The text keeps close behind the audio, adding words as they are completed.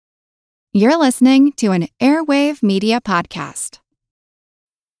You're listening to an Airwave Media Podcast.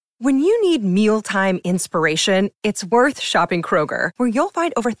 When you need mealtime inspiration, it's worth shopping Kroger, where you'll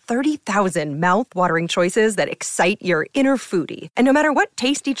find over 30,000 mouth-watering choices that excite your inner foodie. And no matter what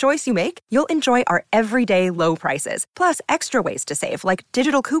tasty choice you make, you'll enjoy our everyday low prices, plus extra ways to save, like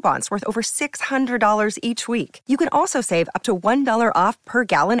digital coupons worth over $600 each week. You can also save up to $1 off per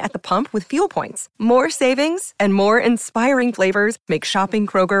gallon at the pump with fuel points. More savings and more inspiring flavors make shopping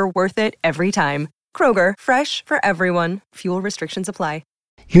Kroger worth it every time. Kroger, fresh for everyone. Fuel restrictions apply.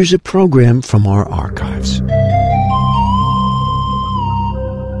 Here's a program from our archives.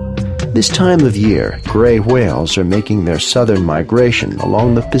 This time of year, gray whales are making their southern migration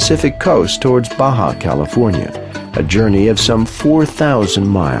along the Pacific coast towards Baja California, a journey of some 4,000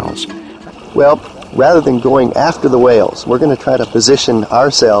 miles. Well, rather than going after the whales, we're going to try to position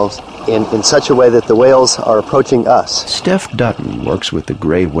ourselves in such a way that the whales are approaching us. Steph Dutton works with the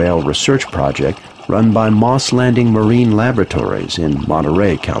Gray Whale Research Project run by Moss Landing Marine Laboratories in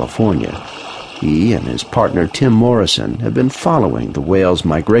Monterey, California. He and his partner Tim Morrison have been following the whales'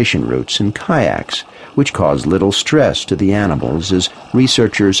 migration routes in kayaks, which cause little stress to the animals as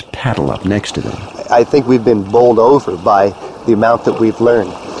researchers paddle up next to them. I think we've been bowled over by the amount that we've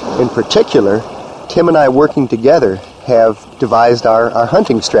learned. In particular, Tim and I working together have devised our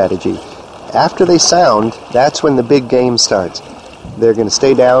hunting strategy. After they sound, that's when the big game starts. They're going to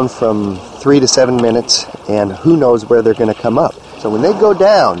stay down from 3 to 7 minutes, and who knows where they're going to come up. So when they go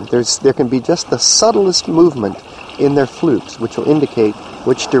down, there can be just the subtlest movement in their flukes, which will indicate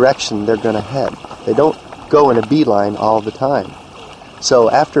which direction they're going to head. They don't go in a beeline all the time. So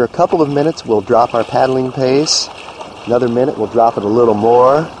after a couple of minutes, we'll drop our paddling pace. Another minute, we'll drop it a little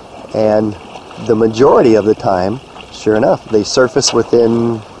more. And the majority of the time, sure enough, they surface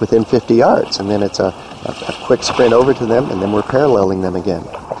within 50 yards. And then it's a quick sprint over to them, and then we're paralleling them again.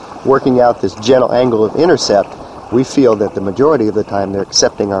 Working out this gentle angle of intercept, we feel that the majority of the time they're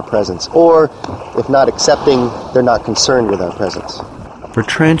accepting our presence. Or, if not accepting, they're not concerned with our presence. For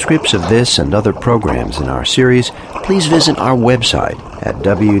transcripts of this and other programs in our series, please visit our website at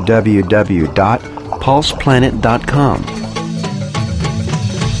www.pulseplanet.com.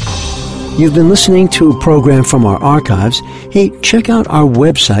 You've been listening to a program from our archives. Hey, check out our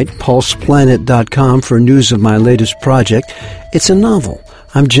website, pulseplanet.com, for news of my latest project. It's a novel.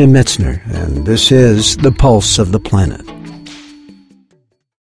 I'm Jim Metzner, and this is The Pulse of the Planet.